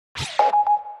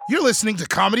You're listening to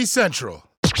Comedy Central.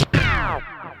 Do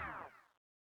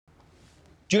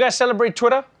you guys celebrate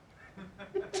Twitter?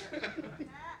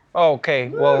 Oh, okay,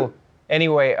 well,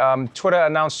 anyway, Twitter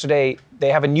announced today they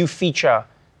have a new feature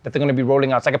that they're going to be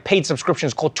rolling out. It's like a paid subscription.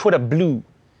 It's called Twitter Blue.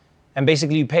 And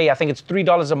basically you pay, I think it's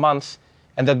 $3 a month,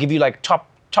 and they'll give you like top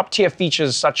tier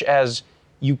features such as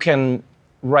you can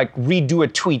like redo a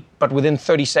tweet, but within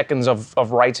 30 seconds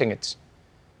of writing it.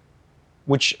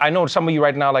 Which I know some of you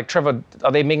right now, like Trevor,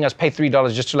 are they making us pay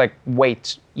 $3 just to like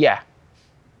wait? Yeah.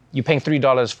 You're paying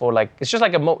 $3 for like, it's just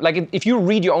like if you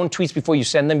read your own tweets before you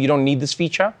send them, you don't need this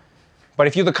feature. But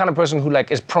if you're the kind of person who like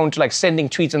is prone to like sending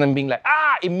tweets and then being like,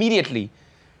 immediately,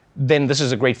 then this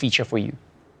is a great feature for you.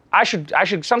 I should,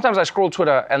 sometimes I scroll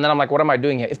Twitter and then I'm like, what am I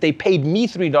doing here? If they paid me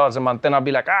 $3 a month, then I'll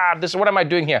be like, what am I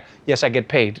doing here? Yes, I get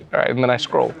paid, all right, and then I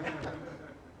scroll.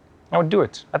 I would do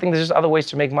it. I think there's just other ways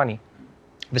to make money.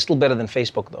 They're still better than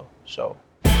Facebook though, so.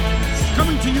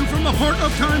 Coming to you from the heart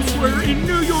of Times Square in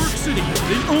New York City,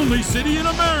 the only city in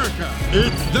America.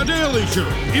 It's The Daily Show,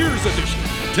 Ears Edition.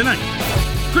 Tonight,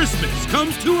 Christmas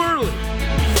comes too early.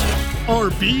 Are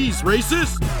bees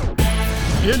racist?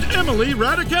 And Emily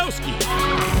Ratajkowski.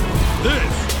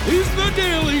 This is The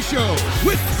Daily Show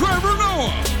with Trevor Noah.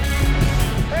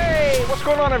 Hey, what's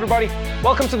going on, everybody?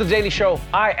 Welcome to The Daily Show.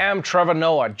 I am Trevor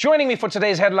Noah. Joining me for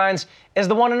today's headlines is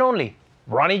the one and only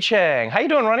Ronnie Chang. How you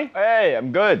doing, Ronnie? Hey,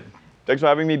 I'm good. Thanks for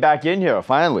having me back in here,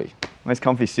 finally. Nice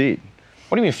comfy seat.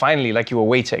 What do you mean finally, like you were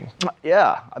waiting?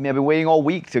 Yeah, I've been waiting all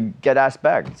week to get asked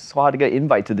back. It's so hard to get an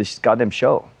invite to this goddamn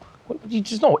show.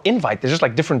 There's no invite. There's just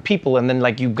like different people and then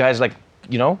like you guys like,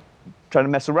 you know? Trying to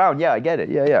mess around. Yeah, I get it.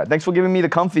 Yeah. Thanks for giving me the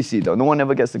comfy seat, though. No one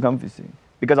ever gets the comfy seat.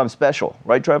 Because I'm special,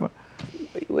 right, Trevor?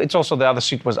 It's also the other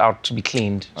seat was out to be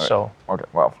cleaned, right. So. Okay,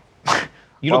 well.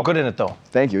 You look good in it, though.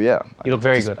 Thank you, yeah. You look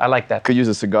very good. I like that. Could use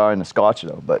a cigar and a scotch,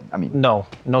 though, but I mean. No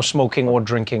smoking or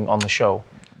drinking on the show.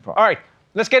 All right,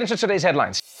 let's get into today's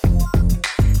headlines.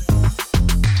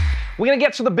 We're going to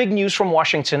get to the big news from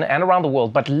Washington and around the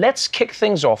world, but let's kick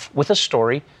things off with a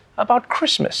story about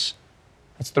Christmas.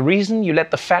 It's the reason you let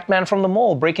the fat man from the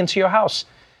mall break into your house.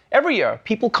 Every year,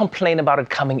 people complain about it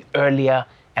coming earlier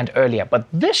and earlier, but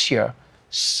this year,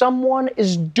 someone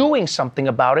is doing something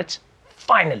about it,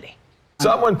 finally.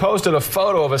 Someone posted a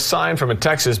photo of a sign from a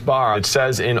Texas bar. It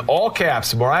says in all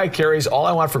caps, Mariah Carey's All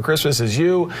I Want for Christmas Is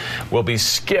You will be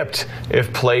skipped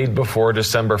if played before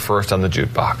December 1st on the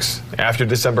jukebox. After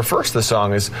December 1st, the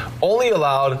song is only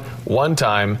allowed one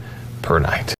time per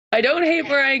night. I don't hate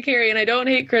Mariah Carey and I don't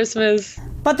hate Christmas.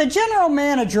 But the general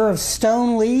manager of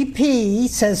Stone Lee P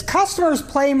says customers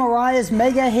play Mariah's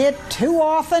mega hit too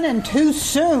often and too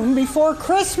soon before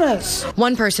Christmas.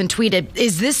 One person tweeted,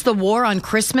 "Is this the war on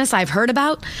Christmas I've heard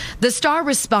about?" The star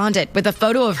responded with a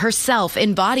photo of herself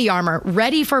in body armor,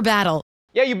 ready for battle.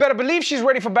 Yeah, you better believe she's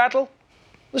ready for battle.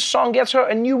 This song gets her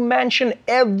a new mansion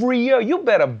every year. You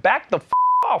better back the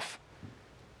off.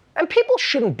 And people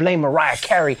shouldn't blame Mariah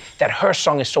Carey that her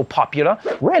song is so popular.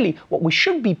 Really, what we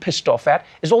should be pissed off at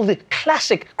is all the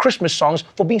classic Christmas songs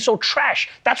for being so trash.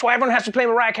 That's why everyone has to play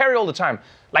Mariah Carey all the time.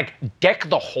 Like, deck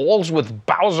the halls with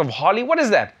boughs of holly. What is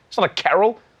that? It's not a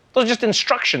carol. Those are just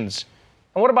instructions.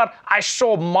 And what about I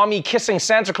saw mommy kissing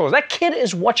Santa Claus? That kid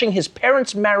is watching his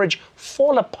parents' marriage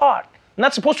fall apart. And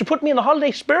that's supposed to put me in the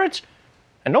holiday spirit?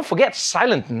 And don't forget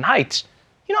Silent Night.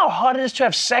 You know how hard it is to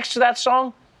have sex to that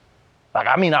song? Like,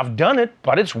 I mean, I've done it,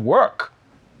 but it's work.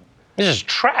 This is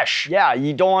trash. Yeah,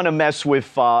 you don't want to mess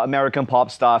with American pop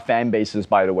star fan bases,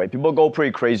 by the way. People go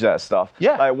pretty crazy at that stuff.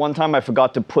 Yeah. Like, one time I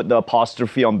forgot to put the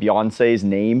apostrophe on Beyonce's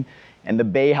name, and the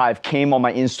Bayhive came on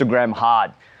my Instagram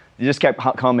hard. They just kept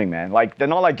coming, man. Like, they're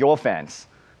not like your fans.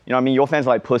 You know what I mean? Your fans are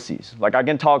like pussies. Like, I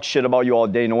can talk shit about you all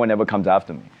day, no one ever comes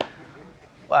after me.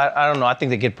 I don't know. I think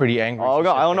they get pretty angry. Oh,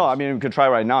 I don't know. I mean, we could try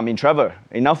right now. I mean, Trevor,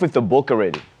 enough with the book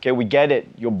already. Okay, we get it.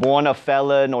 You're born a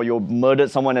felon or you murdered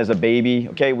someone as a baby.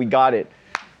 Okay, we got it.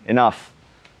 Enough.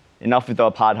 Enough with the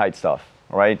apartheid stuff,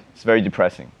 all right? It's very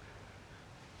depressing.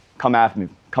 Come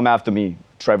after me,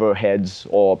 Trevor heads,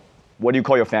 or what do you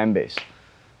call your fan base?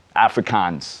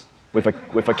 Afrikaans with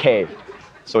a K,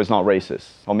 so it's not racist.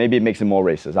 Or maybe it makes it more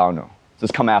racist. I don't know.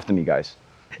 Just come after me, guys.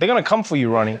 They're gonna come for you,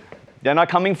 Ronnie. They're not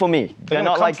coming for me. They're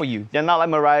not like for you. They're not like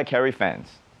Mariah Carey fans.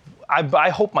 I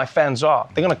hope my fans are.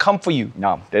 They're gonna come for you.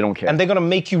 No, they don't care. And they're gonna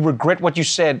make you regret what you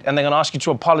said, and they're gonna ask you to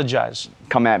apologize.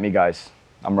 Come at me, guys.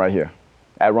 I'm right here.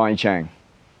 At Ronnie Chang.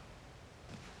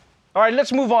 All right,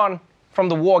 let's move on from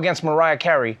the war against Mariah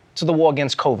Carey to the war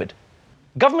against COVID.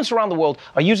 Governments around the world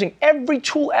are using every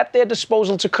tool at their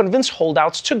disposal to convince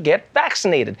holdouts to get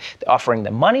vaccinated. They're offering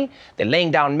them money, they're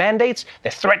laying down mandates,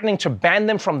 they're threatening to ban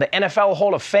them from the NFL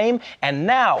Hall of Fame, and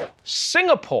now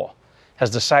Singapore has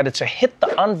decided to hit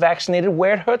the unvaccinated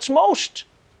where it hurts most,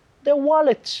 their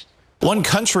wallets. One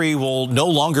country will no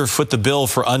longer foot the bill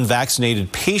for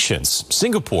unvaccinated patients.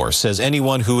 Singapore says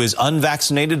anyone who is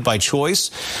unvaccinated by choice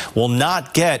will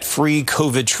not get free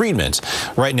COVID treatment.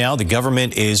 Right now, the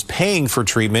government is paying for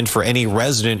treatment for any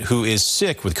resident who is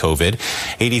sick with COVID.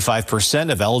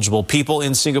 85% of eligible people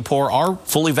in Singapore are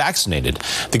fully vaccinated.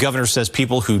 The governor says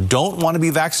people who don't want to be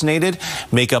vaccinated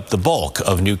make up the bulk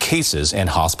of new cases and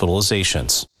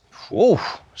hospitalizations. Ooh,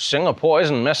 Singapore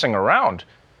isn't messing around.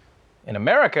 In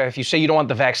America, if you say you don't want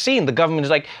the vaccine, the government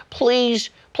is like, please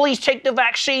take the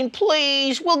vaccine,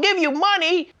 please, we'll give you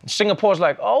money. Singapore's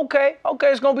like, okay,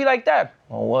 it's gonna be like that.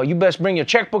 Oh, well, you best bring your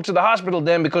checkbook to the hospital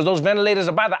then, because those ventilators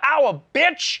are by the hour,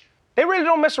 bitch. They really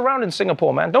don't mess around in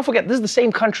Singapore, man. Don't forget, this is the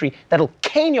same country that'll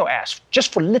cane your ass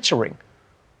just for littering.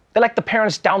 They're like the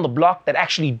parents down the block that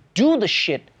actually do the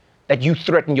shit that you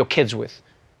threaten your kids with.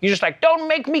 You're just like, don't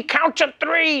make me count to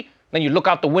 3. Then you look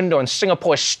out the window and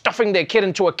Singapore is stuffing their kid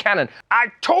into a cannon. I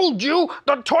told you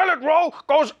the toilet roll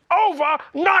goes over,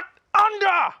 not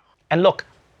under. And look,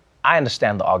 I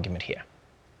understand the argument here.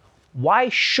 Why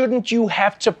shouldn't you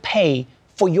have to pay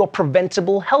for your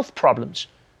preventable health problems?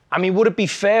 I mean, would it be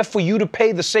fair for you to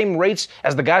pay the same rates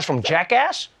as the guys from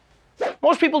Jackass?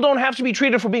 Most people don't have to be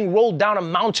treated for being rolled down a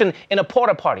mountain in a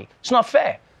porta potty. It's not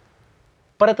fair.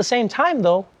 But at the same time,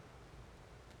 though,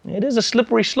 it is a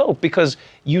slippery slope, because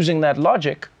using that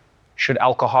logic, should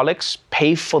alcoholics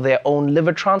pay for their own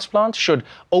liver transplant? Should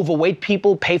overweight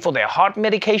people pay for their heart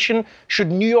medication? Should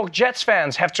New York Jets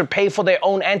fans have to pay for their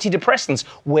own antidepressants?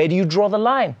 Where do you draw the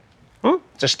line?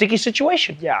 It's a sticky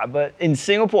situation. Yeah, but in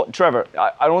Singapore, Trevor,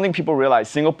 I don't think people realize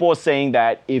Singapore is saying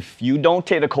that if you don't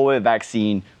take the COVID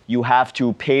vaccine, you have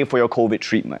to pay for your COVID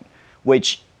treatment,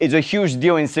 which is a huge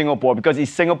deal in Singapore, because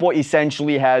Singapore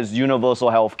essentially has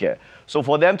universal healthcare. So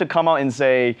for them to come out and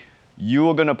say,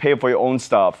 you're going to pay for your own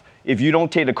stuff, if you don't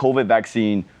take the COVID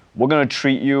vaccine, we're going to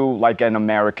treat you like an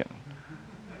American.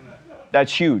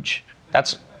 That's huge.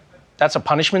 That's a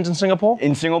punishment in Singapore?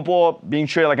 In Singapore, being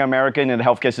treated like an American in the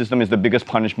healthcare system is the biggest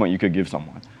punishment you could give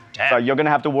someone. Damn. So you're going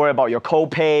to have to worry about your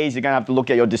co-pays, you're going to have to look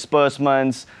at your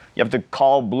disbursements, you have to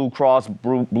call Blue Cross,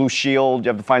 Blue Shield, you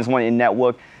have to find someone in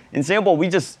network. In Singapore,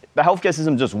 the healthcare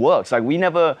system just works. Like, we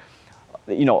never,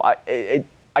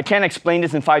 I can't explain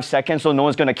this in 5 seconds, so no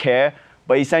one's gonna care,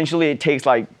 but essentially it takes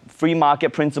like free market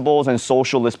principles and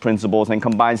socialist principles and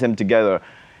combines them together.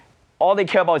 All they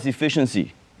care about is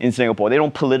efficiency in Singapore. They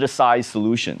don't politicize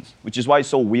solutions, which is why it's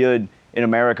so weird in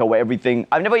America, where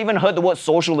I've never even heard the word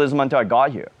socialism until I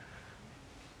got here.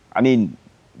 I mean,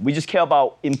 we just care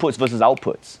about inputs versus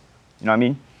outputs. You know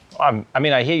what I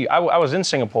mean? I hear you. I was in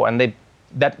Singapore, and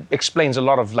that explains a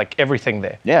lot of like everything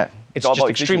there. Yeah. It's just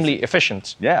extremely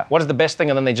efficient. Yeah. What is the best thing,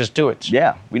 and then they just do it.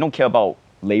 Yeah. We don't care about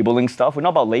labeling stuff. We're not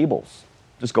about labels.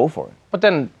 Just go for it. But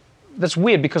then that's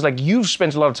weird, because like you've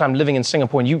spent a lot of time living in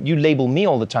Singapore, and you label me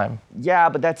all the time. Yeah,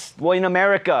 but that's in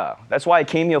America. That's why I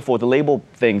came here to label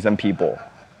things and people.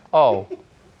 Oh.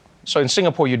 So in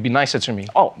Singapore, you'd be nicer to me.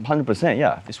 Oh, 100%,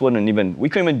 yeah. We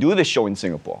couldn't even do this show in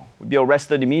Singapore. We'd be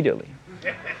arrested immediately.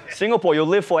 Singapore, you'll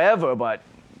live forever, but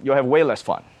you'll have way less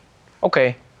fun.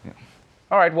 Okay. Yeah.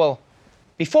 All right, well,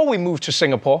 before we move to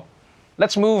Singapore,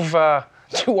 let's move to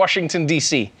Washington,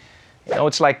 D.C.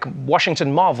 It's like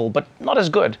Washington Marvel, but not as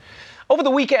good. Over the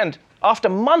weekend, after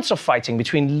months of fighting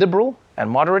between liberal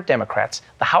and moderate Democrats,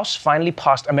 the House finally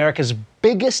passed America's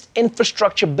biggest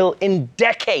infrastructure bill in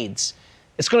decades.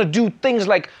 It's going to do things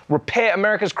like repair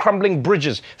America's crumbling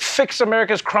bridges, fix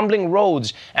America's crumbling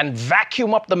roads, and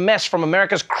vacuum up the mess from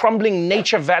America's crumbling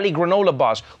Nature Valley granola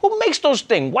bars. Who makes those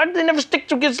things? Why do they never stick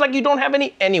together? It's like you don't have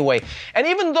any anyway. And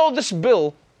even though this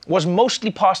bill was mostly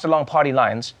passed along party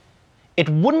lines, it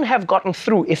wouldn't have gotten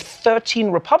through if 13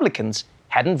 Republicans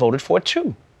hadn't voted for it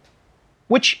too,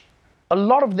 which a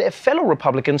lot of their fellow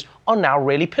Republicans are now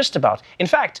really pissed about. In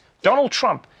fact, Donald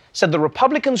Trump said the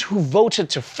Republicans who voted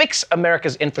to fix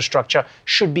America's infrastructure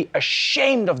should be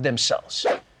ashamed of themselves.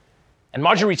 And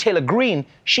Marjorie Taylor Greene,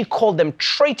 she called them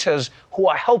traitors who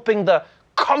are helping the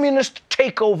communist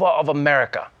takeover of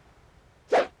America.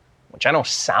 Which I know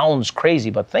sounds crazy,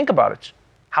 but think about it.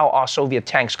 How are Soviet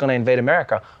tanks going to invade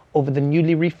America over the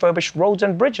newly refurbished roads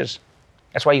and bridges?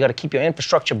 That's why you got to keep your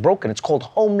infrastructure broken. It's called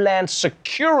Homeland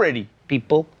Security,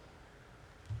 people.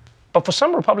 But for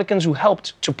some Republicans who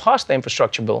helped to pass the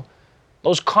infrastructure bill,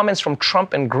 those comments from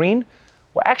Trump and Greene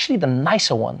were actually the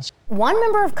nicer ones. One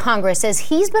member of Congress says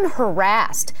he's been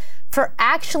harassed for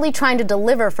actually trying to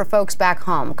deliver for folks back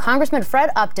home. Congressman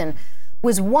Fred Upton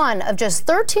Was one of just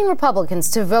 13 Republicans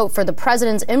to vote for the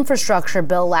president's infrastructure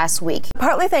bill last week.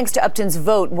 Partly thanks to Upton's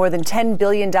vote, more than $10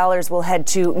 billion will head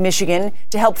to Michigan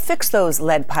to help fix those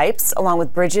lead pipes, along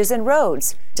with bridges and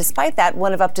roads. Despite that,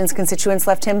 one of Upton's constituents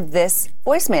left him this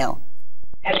voicemail.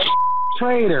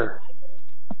 Traitor.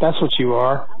 That's what you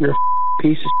are. You're a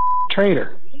piece of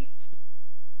traitor.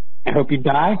 I hope you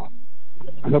die.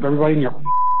 I hope everybody in your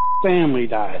family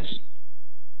dies.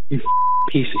 You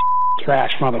piece of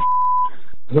trash mother.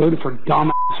 Voted for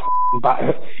dumb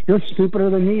ass. You're stupider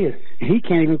than he is. He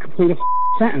can't even complete a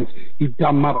sentence. You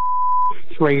dumb mother.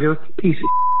 Traitor. Piece of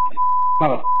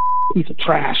mother. Piece of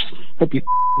trash. Hope you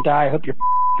die. Hope your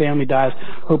family dies.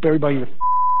 Hope everybody in your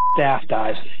staff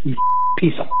dies. You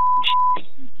piece of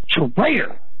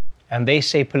traitor. And they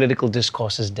say political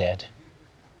discourse is dead.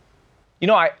 You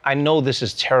know, I know this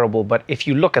is terrible, but if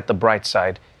you look at the bright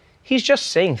side, he's just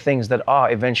saying things that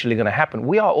are eventually going to happen.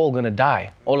 We are all going to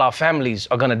die. All our families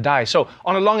are going to die. So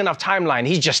on a long enough timeline,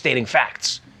 he's just stating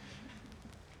facts.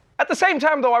 At the same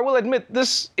time, though, I will admit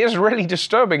this is really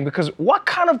disturbing because what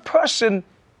kind of person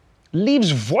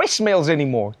leaves voicemails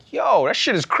anymore? Yo, that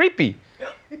shit is creepy.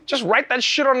 Just write that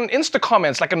shit on Insta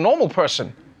comments like a normal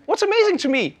person. What's amazing to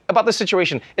me about this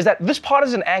situation is that this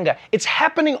partisan anger, it's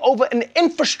happening over an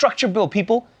infrastructure bill,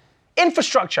 people.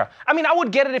 Infrastructure. I mean, I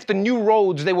would get it if the new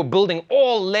roads they were building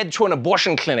all led to an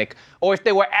abortion clinic, or if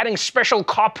they were adding special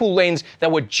carpool lanes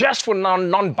that were just for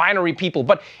non-binary people,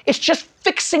 but it's just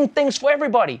fixing things for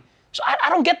everybody. So I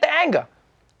don't get the anger.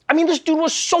 I mean, this dude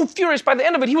was so furious by the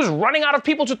end of it, he was running out of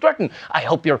people to threaten. I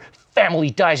hope your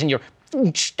family dies and your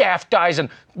staff dies and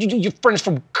your friends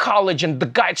from college and the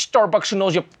guy at Starbucks who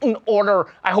knows your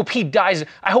order, I hope he dies.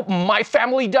 I hope my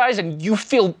family dies and you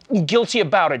feel guilty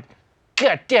about it.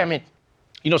 God damn it.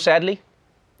 You know, sadly,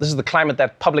 this is the climate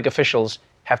that public officials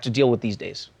have to deal with these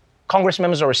days. Congress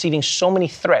members are receiving so many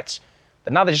threats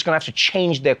that now they're just gonna have to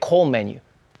change their call menu.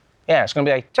 Yeah, it's gonna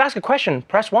be like, to ask a question,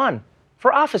 press 1.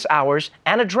 For office hours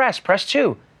and address, press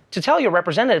 2. To tell your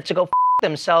representative to go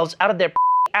themselves out of their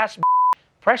ass,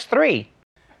 press 3.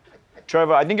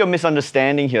 Trevor, I think you're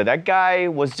misunderstanding here. That guy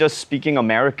was just speaking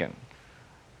American.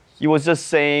 He was just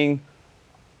saying,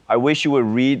 I wish you would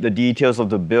read the details of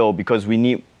the bill because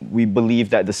we believe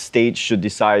that the state should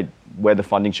decide where the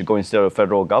funding should go instead of the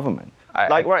federal government.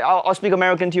 I'll speak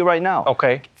American to you right now.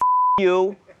 Okay.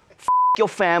 You, your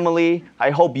family,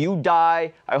 I hope you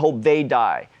die, I hope they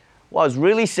die. What I was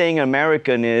really saying in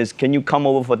American is, can you come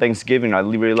over for Thanksgiving? I'd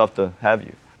really love to have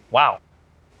you. Wow.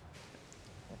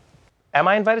 Am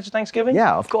I invited to Thanksgiving?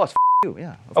 Yeah, of course. You,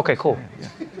 yeah. Okay, cool. Yeah.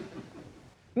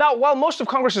 Now, while most of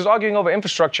Congress is arguing over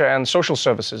infrastructure and social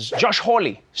services, Josh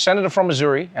Hawley, senator from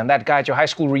Missouri, and that guy at your high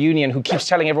school reunion who keeps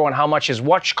telling everyone how much his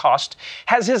watch cost,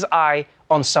 has his eye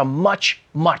on some much,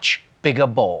 much bigger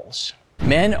balls.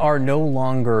 Men are no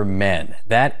longer men.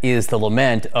 That is the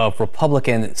lament of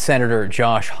Republican Senator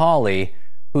Josh Hawley,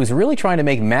 who's really trying to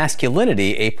make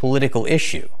masculinity a political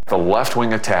issue. The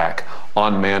left-wing attack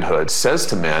on manhood says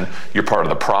to men, you're part of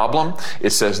the problem.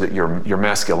 It says that your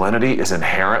masculinity is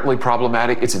inherently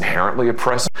problematic. It's inherently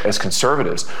oppressive. As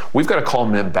conservatives, we've got to call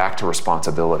men back to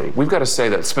responsibility. We've got to say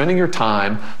that spending your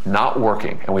time not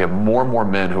working, and we have more and more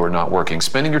men who are not working,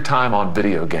 spending your time on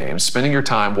video games, spending your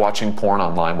time watching porn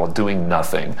online while doing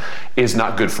nothing is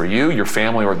not good for you, your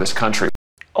family, or this country.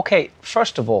 Okay,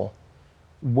 first of all,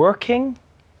 working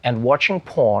and watching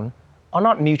porn are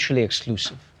not mutually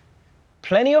exclusive.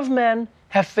 Plenty of men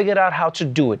have figured out how to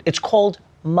do it. It's called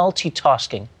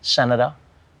multitasking, Senator.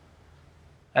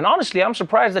 And honestly, I'm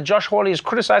surprised that Josh Hawley is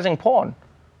criticizing porn.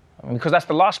 I mean, because that's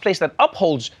the last place that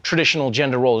upholds traditional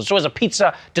gender roles. So as a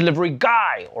pizza delivery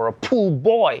guy or a pool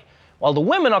boy, while the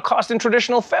women are cast in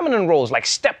traditional feminine roles like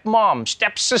stepmom,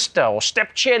 stepsister, or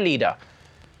step cheerleader.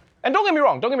 And don't get me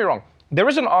wrong. There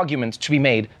is an argument to be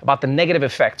made about the negative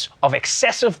effects of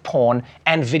excessive porn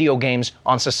and video games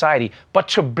on society, but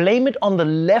to blame it on the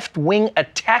left-wing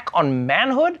attack on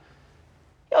manhood?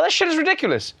 Yo, that shit is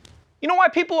ridiculous. You know why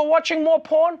people are watching more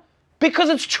porn? Because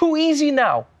it's too easy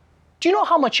now. Do you know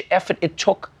how much effort it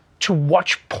took to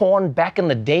watch porn back in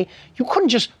the day? You couldn't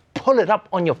just pull it up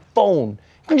on your phone.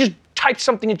 You couldn't just type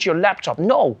something into your laptop.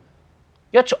 No.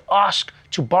 You had to ask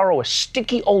to borrow a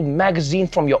sticky old magazine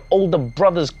from your older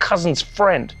brother's cousin's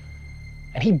friend.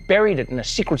 And he buried it in a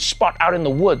secret spot out in the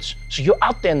woods. So you're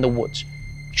out there in the woods.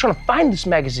 You're trying to find this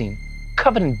magazine,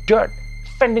 covered in dirt,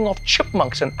 fending off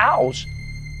chipmunks and owls.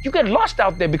 You get lost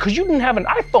out there because you didn't have an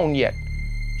iPhone yet.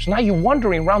 So now you're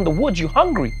wandering around the woods, you're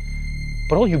hungry.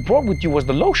 But all you brought with you was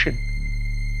the lotion.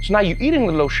 So now you're eating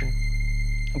the lotion.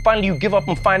 And finally you give up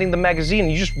on finding the magazine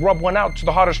and you just rub one out to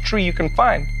the hottest tree you can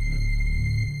find.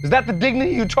 Is that the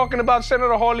dignity you're talking about,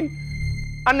 Senator Hawley?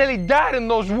 I nearly died in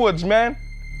those woods, man.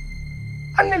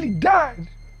 I nearly died.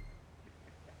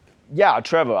 Yeah,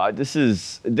 Trevor,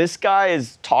 this guy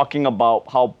is talking about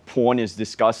how porn is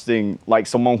disgusting, like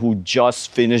someone who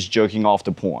just finished jerking off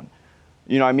to porn.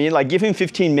 You know what I mean? Like, give him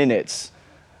 15 minutes.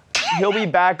 He'll be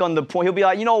back on the porn. He'll be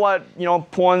like, you know what? You know,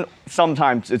 porn,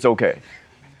 sometimes it's okay.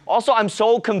 Also, I'm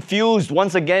so confused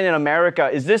once again in America.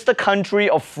 Is this the country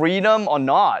of freedom or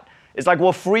not? It's like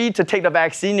we're free to take the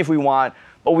vaccine if we want,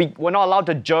 but we're not allowed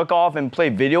to jerk off and play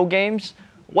video games?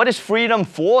 What is freedom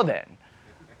for then?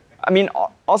 I mean,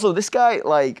 also this guy,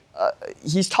 like,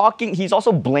 he's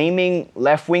also blaming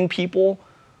left-wing people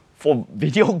for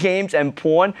video games and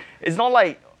porn. It's not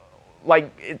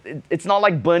it's not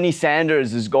like Bernie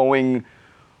Sanders is going,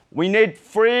 we need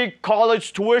free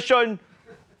college tuition,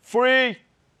 free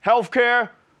healthcare,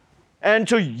 and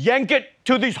to yank it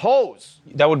to these hoes.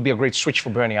 That would be a great switch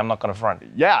for Bernie, I'm not gonna front.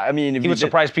 Yeah, I mean, he would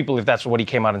surprise people if that's what he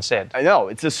came out and said. I know,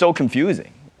 it's just so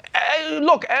confusing.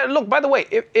 Look, by the way,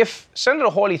 if Senator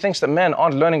Hawley thinks that men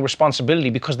aren't learning responsibility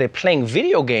because they're playing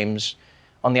video games,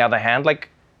 on the other hand, like,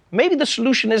 maybe the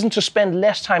solution isn't to spend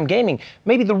less time gaming.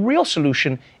 Maybe the real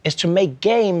solution is to make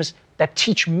games that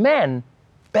teach men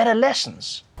better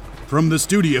lessons. From the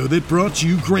studio that brought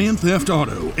you Grand Theft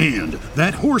Auto and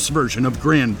that horse version of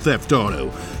Grand Theft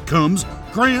Auto comes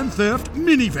Grand Theft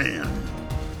Minivan,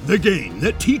 the game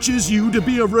that teaches you to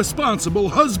be a responsible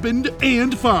husband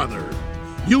and father.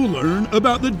 You'll learn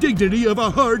about the dignity of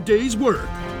a hard day's work.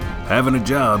 Having a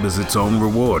job is its own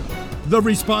reward. The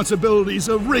responsibilities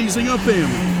of raising a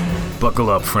family. Buckle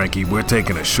up, Frankie, we're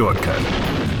taking a shortcut.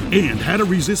 And how to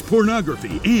resist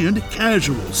pornography and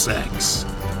casual sex.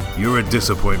 You're a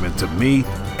disappointment to me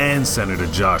and Senator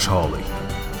Josh Hawley.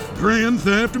 Grand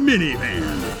Theft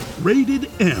Minivan,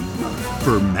 rated M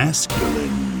for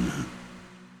masculine.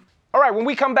 All right, when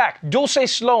we come back, Dulce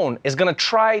Sloan is gonna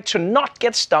try to not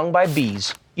get stung by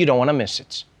bees. You don't wanna miss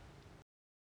it.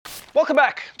 Welcome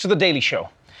back to The Daily Show.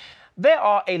 There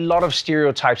are a lot of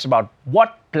stereotypes about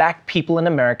what black people in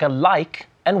America like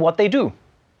and what they do.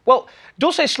 Well,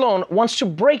 Dulce Sloan wants to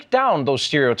break down those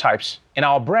stereotypes in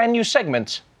our brand new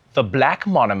segment, The Black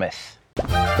Monomyth.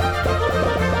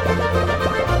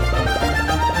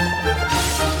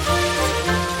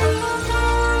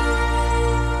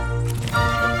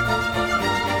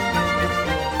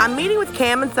 I'm meeting with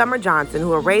Cam and Summer Johnson,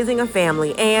 who are raising a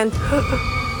family, and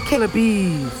killer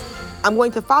bees. I'm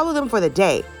going to follow them for the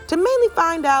day to mainly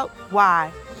find out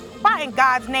why. Why in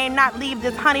God's name not leave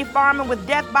this honey farming with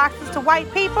death boxes to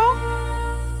white people? All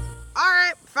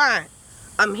right, fine.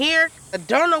 I'm here. I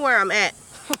don't know where I'm at.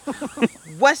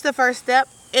 What's the first step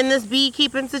in this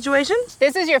beekeeping situation?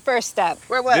 This is your first step.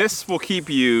 Where what? This will keep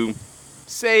you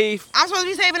safe. I'm supposed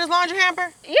to be saving this laundry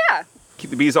hamper? Yeah. Keep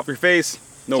the bees off your face.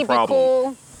 No Keep problem.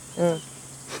 It cool.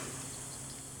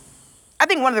 I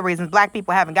think one of the reasons black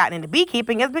people haven't gotten into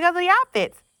beekeeping is because of the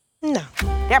outfits. No,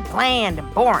 they're bland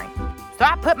and boring. So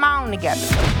I put my own together.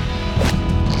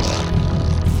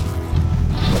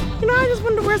 You know, I just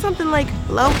wanted to wear something like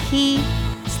low-key,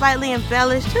 slightly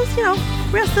embellished, just, you know,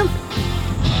 real simple.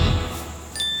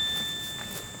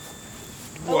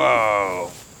 Whoa,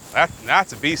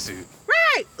 that's a bee suit.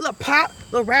 Right, a little pop,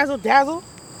 a little razzle-dazzle.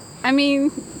 I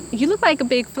mean, you look like a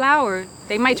big flower.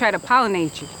 They might try to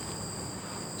pollinate you.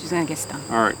 She's gonna get stung.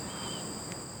 All right.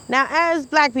 Now, as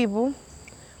black people,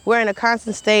 we're in a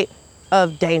constant state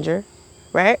of danger,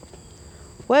 right?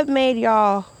 What made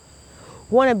y'all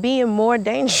want to be in more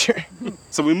danger?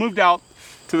 So we moved out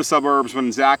to the suburbs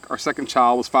when Zach, our second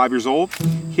child, was 5 years old.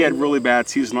 He had really bad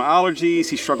seasonal allergies.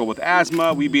 He struggled with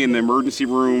asthma. We'd be in the emergency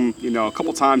room, you know, a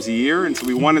couple times a year. And so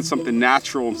we wanted something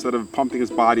natural instead of pumping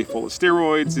his body full of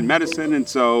steroids and medicine. And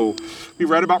so we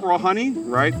read about raw honey,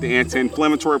 right? The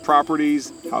anti-inflammatory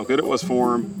properties, how good it was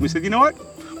for him. We said, you know what?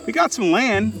 We got some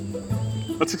land.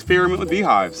 Let's experiment with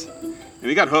beehives. And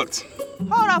we got hooked.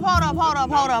 Hold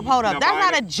up. That's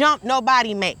not a jump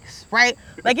nobody makes, right?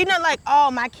 Like, you're not like,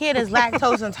 oh, my kid is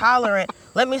lactose intolerant.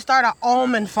 Let me start an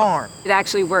almond farm. It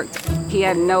actually worked. He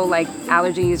had no,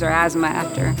 allergies or asthma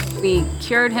after. We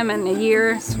cured him in a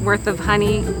year's worth of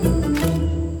honey.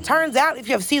 Turns out, if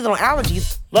you have seasonal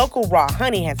allergies, local raw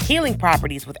honey has healing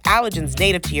properties with allergens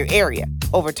native to your area.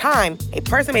 Over time, a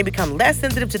person may become less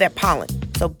sensitive to that pollen.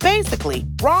 So basically,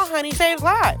 raw honey saves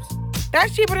lives.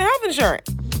 That's cheaper than health insurance.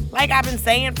 Like I've been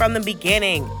saying from the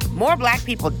beginning, more black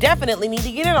people definitely need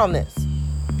to get in on this.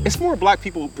 It's more black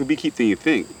people who beekeep than you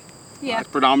think. Yeah. It's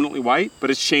predominantly white, but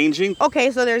it's changing.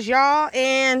 Okay, so there's y'all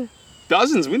and...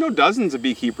 Dozens. We know dozens of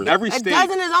beekeepers. Every state. A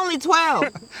dozen is only 12.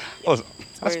 Oh,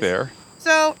 that's fair.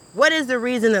 So what is the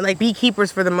reason that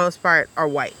beekeepers for the most part are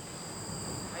white?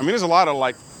 I mean, there's a lot of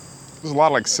There's a lot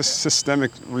of like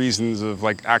systemic reasons of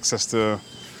like access to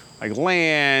like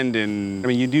land, and I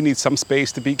mean you do need some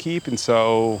space to beekeep, and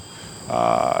so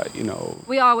you know.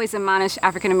 We always admonish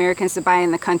African Americans to buy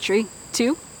in the country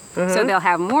too, so they'll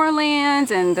have more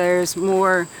lands and there's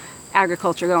more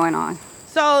agriculture going on.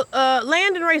 So,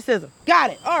 land and racism. Got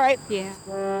it. All right. Yeah.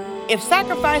 If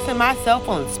sacrificing myself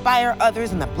will inspire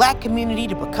others in the black community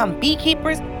to become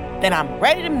beekeepers, then I'm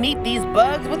ready to meet these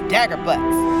bugs with dagger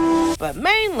butts. But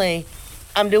mainly,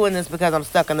 I'm doing this because I'm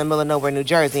stuck in the middle of nowhere, New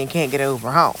Jersey, and can't get an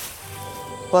Uber home.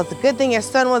 Well, it's a good thing your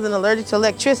son wasn't allergic to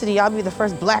electricity. I'll be the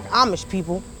first black Amish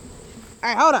people.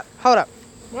 All right, hold up.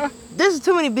 What? This is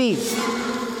too many bees.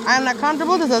 I'm not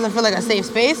comfortable. This doesn't feel like a safe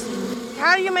space.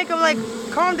 How do you make them, like,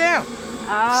 calm down?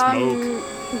 Smoke.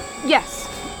 Yes.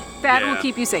 That will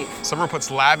keep you safe. Someone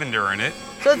puts lavender in it.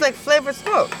 So it's like flavored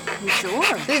smoke?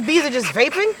 Sure. These bees are just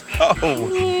vaping? Oh.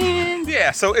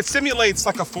 Yeah, so it simulates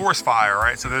like a forest fire,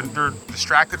 right? So they're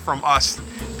distracted from us.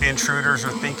 The intruders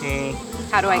are thinking,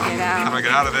 how do I get out? How do I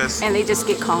get out of this? And they just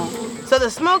get calm. So the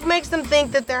smoke makes them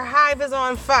think that their hive is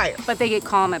on fire. But they get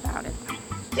calm about it.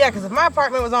 Yeah, because if my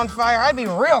apartment was on fire, I'd be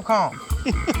real calm.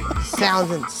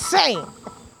 Sounds insane.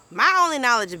 My only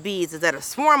knowledge of bees is that a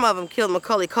swarm of them killed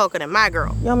Macaulay Culkin and my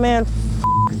girl. Yo, man,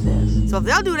 this. So if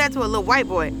they'll do that to a little white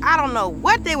boy, I don't know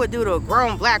what they would do to a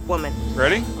grown black woman.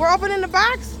 Ready? We're opening the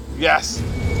box? Yes.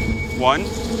 1,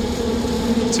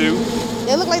 2.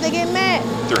 They look like they're getting mad.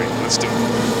 3. Let's do it.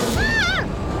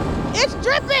 Ah! It's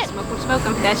dripping. Smoke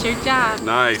them. That's your job.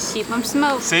 Nice. Keep them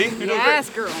smoked. See? You're doing yes,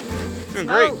 great. girl. Doing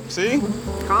great. See?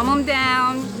 Calm them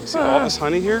down. See all this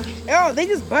honey here? Oh, they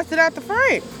just busted out the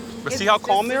frame. But see how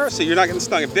calm they are? See, you're not getting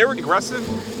stung. If they were aggressive,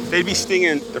 they'd be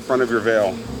stinging the front of your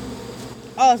veil.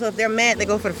 Oh, so if they're mad, they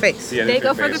go for the face. Yeah, they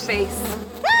go for the face.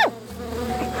 Woo!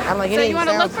 I don't like so you want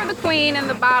to look for the queen in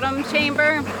the bottom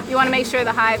chamber. You want to make sure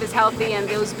the hive is healthy and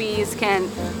those bees can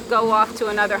go off to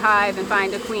another hive and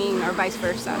find a queen or vice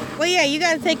versa. Well, yeah, you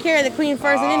got to take care of the queen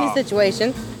first in any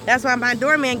situation. That's why my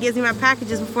doorman gives me my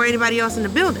packages before anybody else in the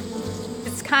building.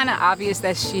 It's kind of obvious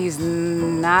that she's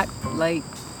not, like,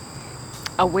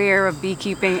 aware of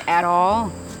beekeeping at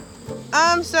all.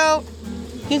 So,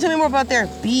 can you tell me more about their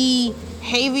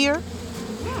behavior?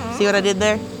 See what I did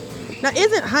there? Now,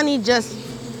 isn't honey just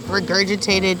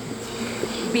regurgitated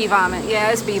bee vomit?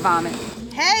 Yeah, it's bee vomit.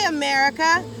 Hey,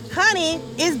 America, honey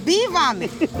is bee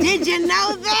vomit. Did you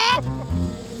know that?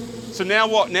 So now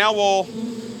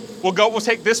we'll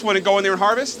take this one and go in there and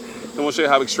harvest, and we'll show you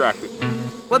how to extract it.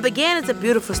 What began as a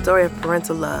beautiful story of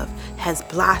parental love has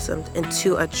blossomed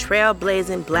into a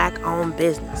trailblazing black-owned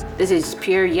business. This is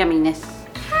pure yumminess.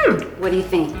 What do you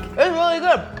think? It's really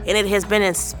good. And it has been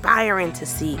inspiring to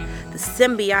see the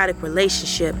symbiotic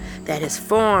relationship that has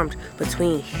formed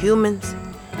between humans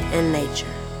and nature.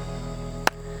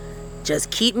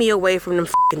 Just keep me away from them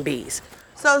f***ing bees.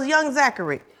 So, young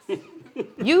Zachary,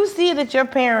 you see that your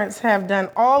parents have done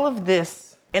all of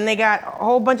this and they got a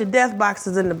whole bunch of death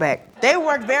boxes in the back. They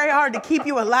worked very hard to keep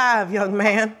you alive, young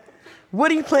man. What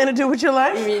do you plan to do with your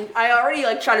life? I mean, I already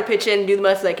try to pitch in and do the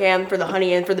most I can for the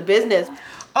honey and for the business.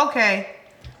 Okay.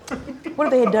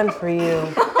 What have they done for you?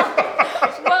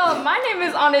 Well, my name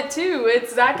is on it too.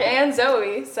 It's Zach and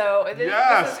Zoe, so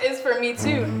this is for me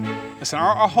too. Listen,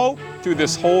 our hope through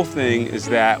this whole thing is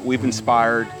that we've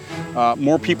inspired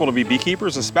more people to be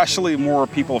beekeepers, especially more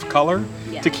people of color,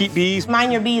 to keep bees.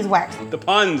 Mind your beeswax. The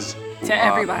puns. To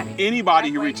everybody. Anybody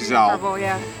who reaches out,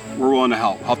 we're willing to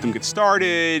help them get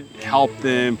started, help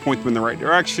them, point them in the right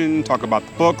direction, talk about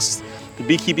the books, the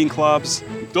beekeeping clubs.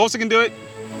 Those that can do it,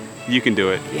 you can do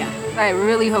it. Yeah. I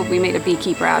really hope we made a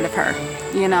beekeeper out of her,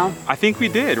 you know? I think we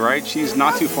did, right? She's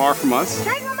not too far from us.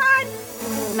 Change my mind.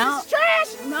 No. It's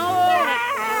trash.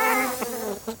 No.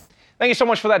 Thank you so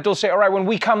much for that, Dulce. All right, when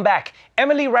we come back,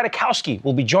 Emily Ratajkowski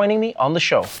will be joining me on the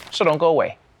show, so don't go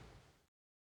away.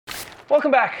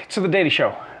 Welcome back to The Daily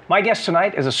Show. My guest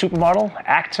tonight is a supermodel,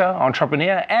 actor,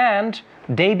 entrepreneur, and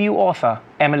debut author,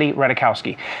 Emily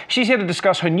Ratajkowski. She's here to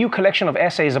discuss her new collection of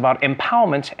essays about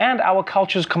empowerment and our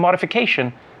culture's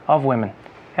commodification of women.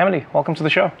 Emily, welcome to the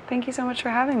show. Thank you so much for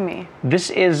having me. This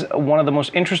is one of the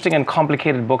most interesting and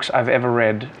complicated books I've ever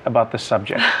read about this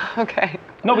subject. Okay.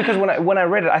 No, because when I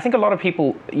read it, I think a lot of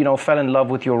people, fell in love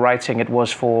with your writing. It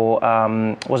was for,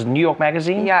 was it New York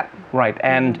Magazine? Yeah. Right,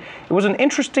 and it was an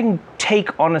interesting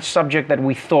take on a subject that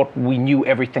we thought we knew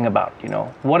everything about,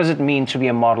 What does it mean to be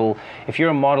a model? If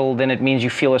you're a model, then it means you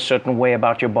feel a certain way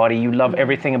about your body. You love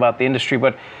everything about the industry,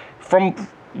 but from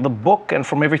the book and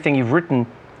from everything you've written,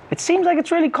 It seems like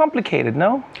it's really complicated,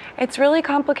 no? It's really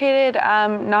complicated,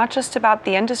 not just about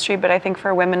the industry, but I think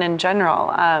for women in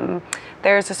general.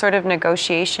 There's a sort of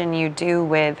negotiation you do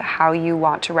with how you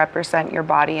want to represent your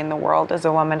body in the world as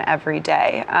a woman every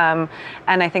day. And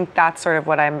I think that's sort of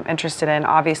what I'm interested in.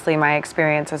 Obviously, my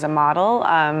experience as a model,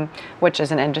 which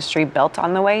is an industry built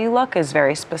on the way you look, is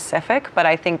very specific, but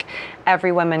I think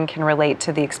every woman can relate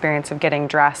to the experience of getting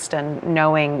dressed and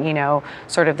knowing, you know,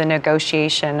 sort of the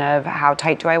negotiation of how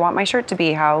tight do I want my shirt to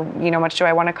be, how, you know, much do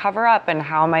I want to cover up, and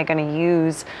how am I going to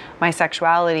use my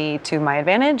sexuality to my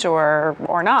advantage or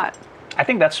not. I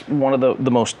think that's one of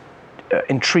the most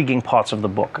intriguing parts of the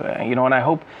book, you know, and I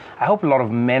hope a lot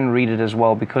of men read it as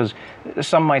well, because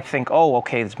some might think, oh,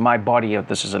 okay, it's my body,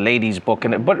 this is a lady's book,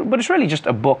 but it's really just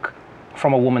a book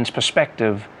from a woman's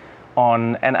perspective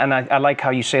on, and I like how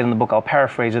you say it in the book, I'll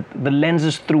paraphrase it, the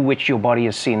lenses through which your body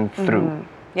is seen through. Mm-hmm.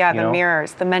 Yeah, the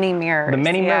mirrors, the many mirrors. The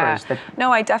many mirrors.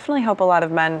 No, I definitely hope a lot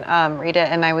of men read it,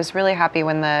 and I was really happy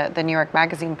when the New York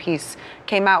Magazine piece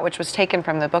came out, which was taken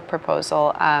from the book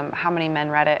proposal, how many men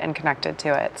read it and connected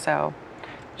to it, so.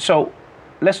 So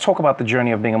let's talk about the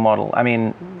journey of being a model. I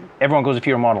mean, everyone goes, if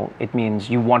you're a model, it means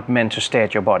you want men to stare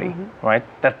at your body, right?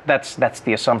 That's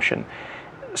the assumption.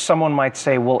 Someone might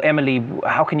say, well, Emily,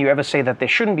 how can you ever say that there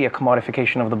shouldn't be a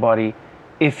commodification of the body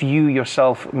if you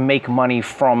yourself make money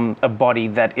from a body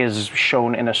that is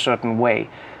shown in a certain way?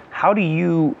 How do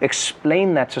you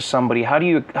explain that to somebody? How do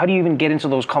you even get into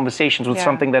those conversations with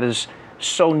something that is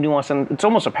so nuanced, and it's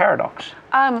almost a paradox?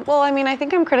 Well, I mean, I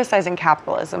think I'm criticizing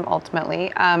capitalism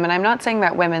ultimately, and I'm not saying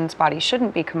that women's bodies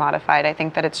shouldn't be commodified. I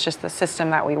think that it's just the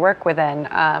system that we work within,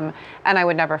 and I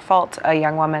would never fault a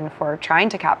young woman for trying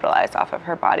to capitalize off of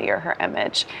her body or her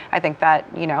image. I think that,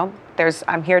 you know,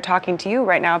 I'm here talking to you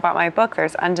right now about my book.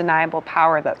 There's undeniable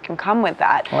power that can come with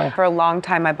that. Right. For a long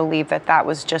time, I believed that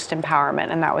was just empowerment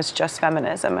and that was just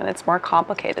feminism, and it's more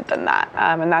complicated than that.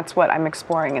 And that's what I'm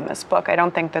exploring in this book. I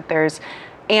don't think that there's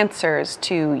answers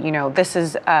to, you know, this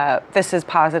is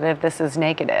positive, this is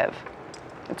negative.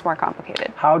 It's more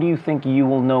complicated. How do you think you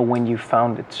will know when you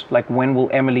found it? Like, when will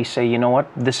Emily say, you know what,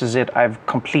 this is it, I've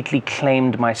completely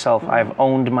claimed myself, I've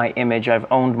owned my image,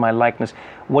 I've owned my likeness?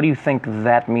 What do you think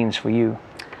that means for you?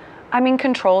 I mean,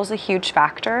 control is a huge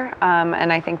factor,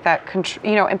 and I think that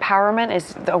empowerment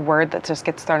is a word that just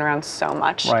gets thrown around so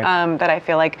much, right. That I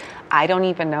feel like I don't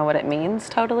even know what it means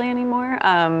totally anymore,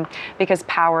 because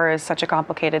power is such a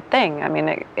complicated thing. I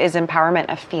mean, is empowerment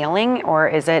a feeling, or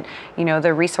is it, you know,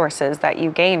 the resources that you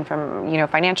gain from, you know,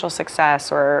 financial success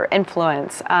or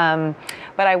influence?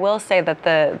 But I will say that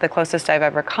the closest I've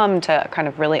ever come to kind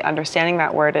of really understanding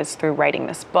that word is through writing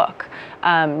this book,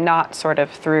 not sort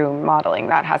of through modeling.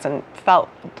 That hasn't felt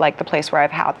like the place where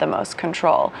I've had the most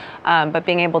control. But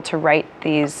being able to write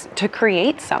these, to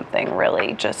create something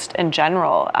really, just in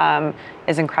general,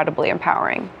 is incredibly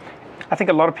empowering. I think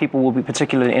a lot of people will be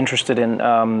particularly interested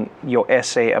in your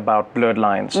essay about blurred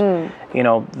lines. You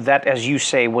know, that, as you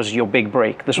say, was your big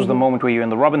break. This was the moment where you're in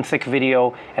the Robin Thicke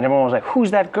video and everyone was like, who's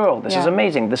that girl? This is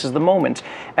amazing. This is the moment.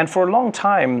 And for a long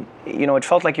time, you know, it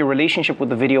felt like your relationship with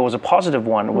the video was a positive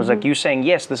one. It was like you saying,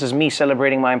 yes, this is me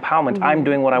celebrating my empowerment. I'm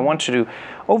doing what I want to do.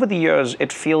 Over the years,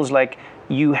 it feels like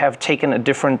you have taken a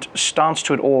different stance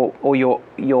to it, or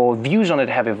your views on it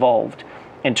have evolved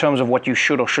in terms of what you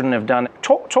should or shouldn't have done.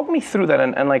 Talk me through that,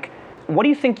 and like, what do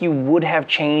you think you would have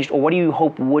changed, or what do you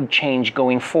hope would change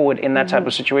going forward in that type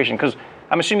of situation? Because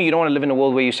I'm assuming you don't want to live in a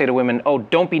world where you say to women, oh,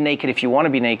 don't be naked if you want to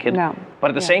be naked. No. But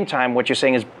at the same time, what you're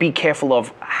saying is be careful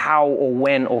of how or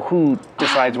when or who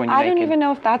decides when you're naked. I don't even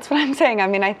know if that's what I'm saying. I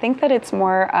mean, I think that it's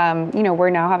more, you know, we're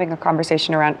now having a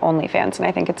conversation around OnlyFans, and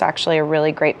I think it's actually a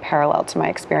really great parallel to my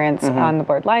experience on the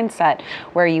Blurred Lines set,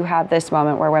 where you have this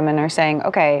moment where women are saying,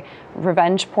 okay,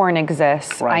 revenge porn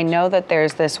exists. Right. I know that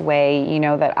there's this way, you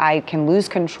know, that I can lose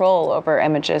control over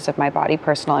images of my body,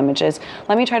 personal images.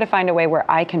 Let me try to find a way where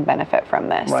I can benefit from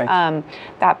this. Right.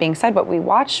 That being said, what we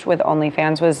watched with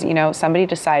OnlyFans was, you know, somebody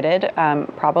decided,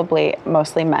 probably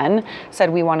mostly men, said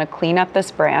we want to clean up this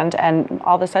brand, and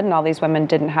all of a sudden all these women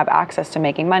didn't have access to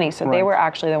making money, so they were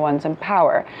actually the ones in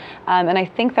power. And I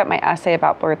think that my essay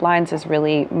about Blurred Lines is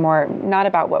really more not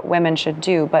about what women should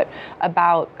do, but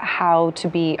about how to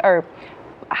be, or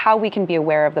how we can be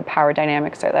aware of the power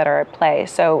dynamics that are at play.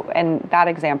 So in that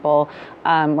example,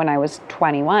 when I was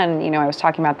 21, you know, I was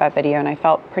talking about that video and I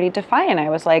felt pretty defiant. I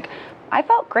was like, I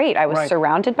felt great. I was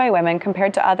surrounded by women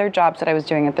compared to other jobs that I was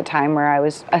doing at the time, where I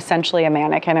was essentially a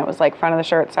mannequin. It was like front of the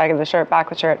shirt, side of the shirt, back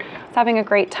of the shirt. I was having a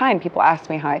great time. People asked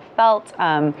me how I felt.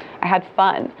 I had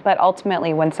fun. But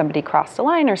ultimately, when somebody crossed a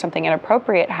line or something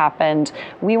inappropriate happened,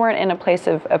 we weren't in a place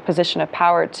of a position of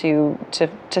power to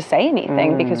say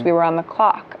anything because we were on the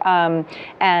clock.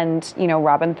 And,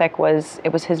 Robin Thicke was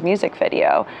his music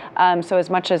video. So as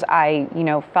much as I,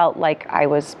 felt like I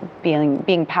was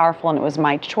being powerful and it was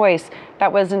my choice,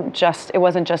 it wasn't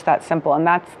just that simple. And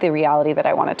that's the reality that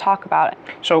I want to talk about.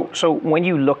 So when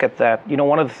you look at that,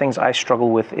 one of the things I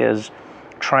struggle with is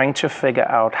trying to figure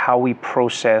out how we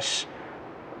process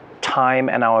time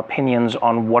and our opinions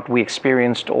on what we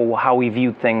experienced or how we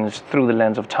viewed things through the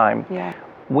lens of time. Yeah.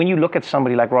 When you look at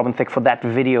somebody like Robin Thicke for that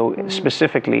video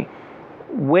specifically,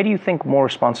 where do you think more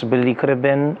responsibility could have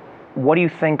been? What do you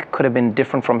think could have been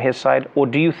different from his side? Or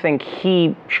do you think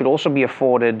he should also be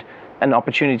afforded an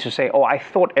opportunity to say, I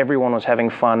thought everyone was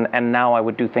having fun and now I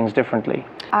would do things differently?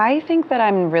 I think that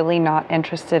I'm really not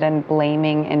interested in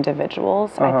blaming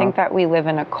individuals. I think that we live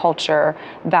in a culture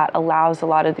that allows a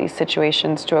lot of these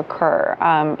situations to occur,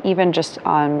 even just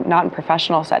not in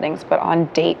professional settings, but on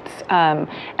dates. And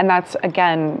that's,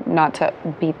 again, not to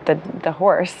beat the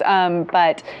horse,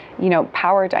 but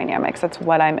power dynamics. That's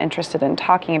what I'm interested in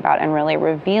talking about and really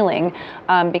revealing,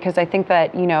 because I think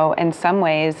that, in some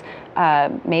ways,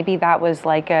 maybe that was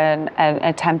like an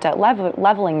attempt at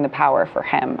leveling the power for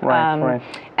him. Right.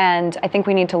 And I think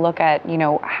we need to look at,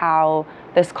 how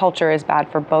this culture is bad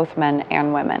for both men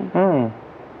and women.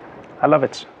 I love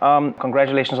it.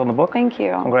 Congratulations on the book. Thank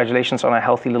you. Congratulations on a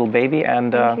healthy little baby,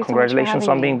 and congratulations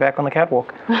on being back on the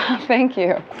catwalk. Thank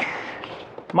you.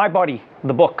 My Body,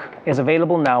 the book, is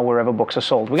available now wherever books are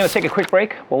sold. We're going to take a quick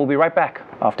break, but we'll be right back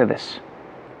after this.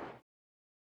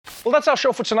 Well, that's our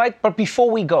show for tonight, but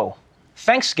before we go,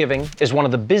 Thanksgiving is one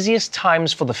of the busiest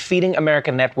times for the Feeding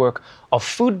America network of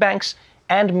food banks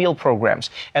and meal programs,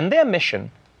 and their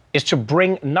mission is to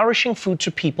bring nourishing food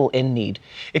to people in need.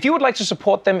 If you would like to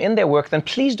support them in their work, then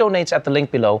please donate at the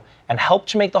link below and help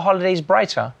to make the holidays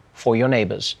brighter for your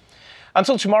neighbors.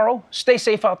 Until tomorrow, stay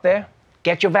safe out there,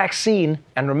 get your vaccine,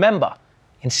 and remember,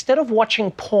 instead of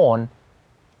watching porn,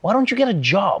 why don't you get a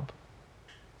job?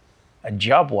 A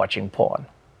job watching porn.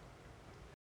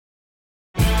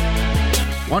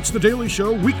 Watch The Daily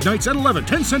Show weeknights at 11,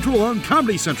 10 Central on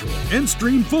Comedy Central, and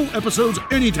stream full episodes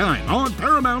anytime on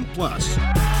Paramount+.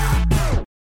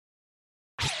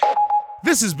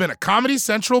 This has been a Comedy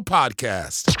Central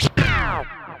podcast.